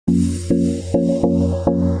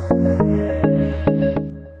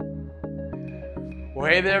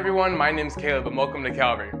Hey there everyone, my name's Caleb and welcome to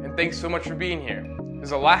Calvary, and thanks so much for being here.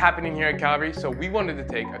 There's a lot happening here at Calvary, so we wanted to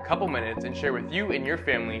take a couple minutes and share with you and your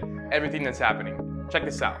family everything that's happening. Check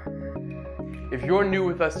this out. If you're new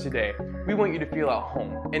with us today, we want you to feel at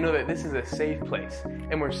home and know that this is a safe place,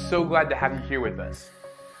 and we're so glad to have you here with us.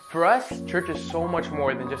 For us, church is so much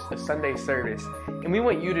more than just a Sunday service, and we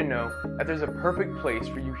want you to know that there's a perfect place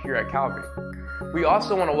for you here at Calvary. We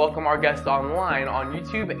also want to welcome our guests online on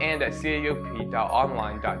YouTube and at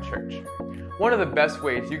caop.online.church. One of the best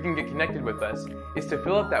ways you can get connected with us is to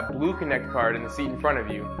fill out that blue Connect card in the seat in front of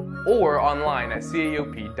you or online at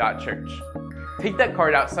caop.church. Take that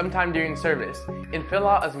card out sometime during service and fill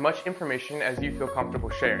out as much information as you feel comfortable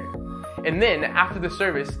sharing. And then, after the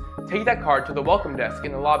service, take that card to the welcome desk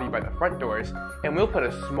in the lobby by the front doors and we'll put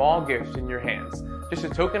a small gift in your hands, just a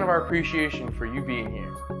token of our appreciation for you being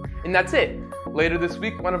here. And that's it. Later this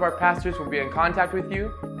week, one of our pastors will be in contact with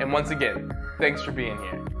you, and once again, thanks for being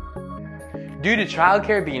here. Due to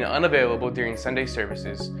childcare being unavailable during Sunday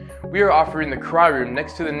services, we are offering the cry room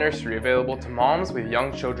next to the nursery available to moms with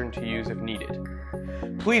young children to use if needed.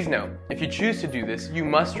 Please note, if you choose to do this, you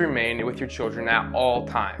must remain with your children at all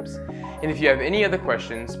times. And if you have any other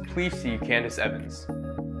questions, please see Candace Evans.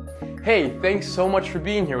 Hey, thanks so much for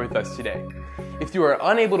being here with us today. If you are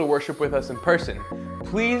unable to worship with us in person,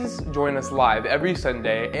 please join us live every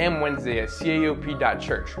Sunday and Wednesday at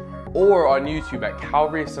caop.church or on YouTube at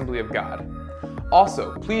Calvary Assembly of God.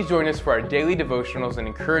 Also, please join us for our daily devotionals and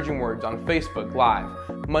encouraging words on Facebook Live,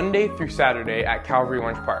 Monday through Saturday at Calvary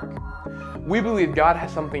Orange Park. We believe God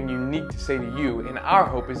has something unique to say to you, and our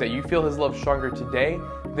hope is that you feel His love stronger today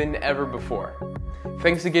than ever before.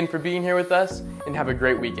 Thanks again for being here with us, and have a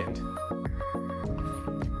great weekend.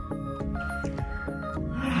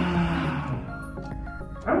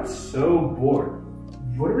 I'm so bored.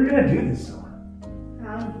 What are we gonna do this summer?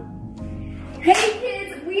 Hey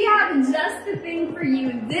kids, we have just the thing for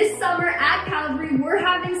you. This summer at Calvary, we're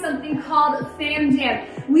having something called Fam Jam.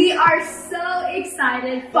 We are so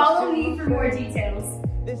excited. Follow me for more details.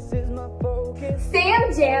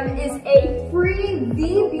 Fam Jam is a free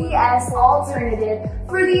VBS alternative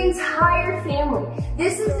for the entire family.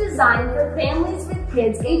 This is designed for families with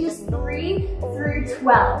kids ages 3 through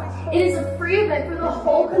 12. It is a free event for the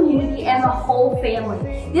whole community and the whole family.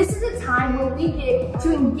 This is a time where we get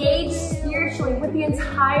to engage spiritually with the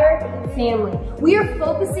entire family. We are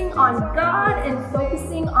focusing on God and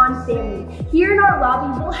focusing on family. Here in our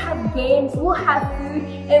lobby, we'll have games, we'll have food,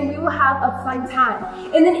 and we will have a fun time.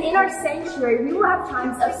 And then in our sanctuary, we will have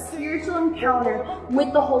times of spiritual encounter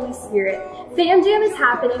with the Holy Spirit. Fam Jam is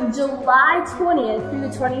happening July 20th through the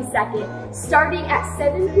 22nd, starting at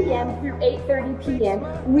 7 p.m. through 8:30 p.m.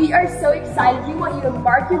 We are so excited. We want you to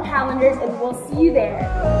mark your calendars and we'll see you there.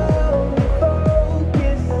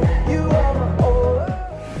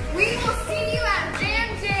 We will see you at Fam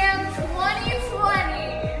Jam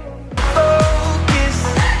 2020. Focus,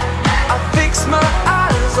 I fix my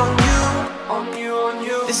eyes on you.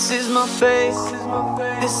 This is my faith,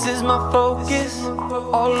 this is my focus.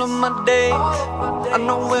 All of my days, I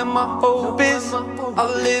know where my hope is.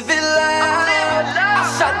 I'll live it loud, I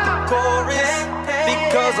shout the chorus,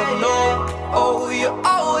 because I know, oh, you're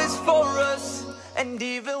always for us. And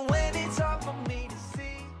even when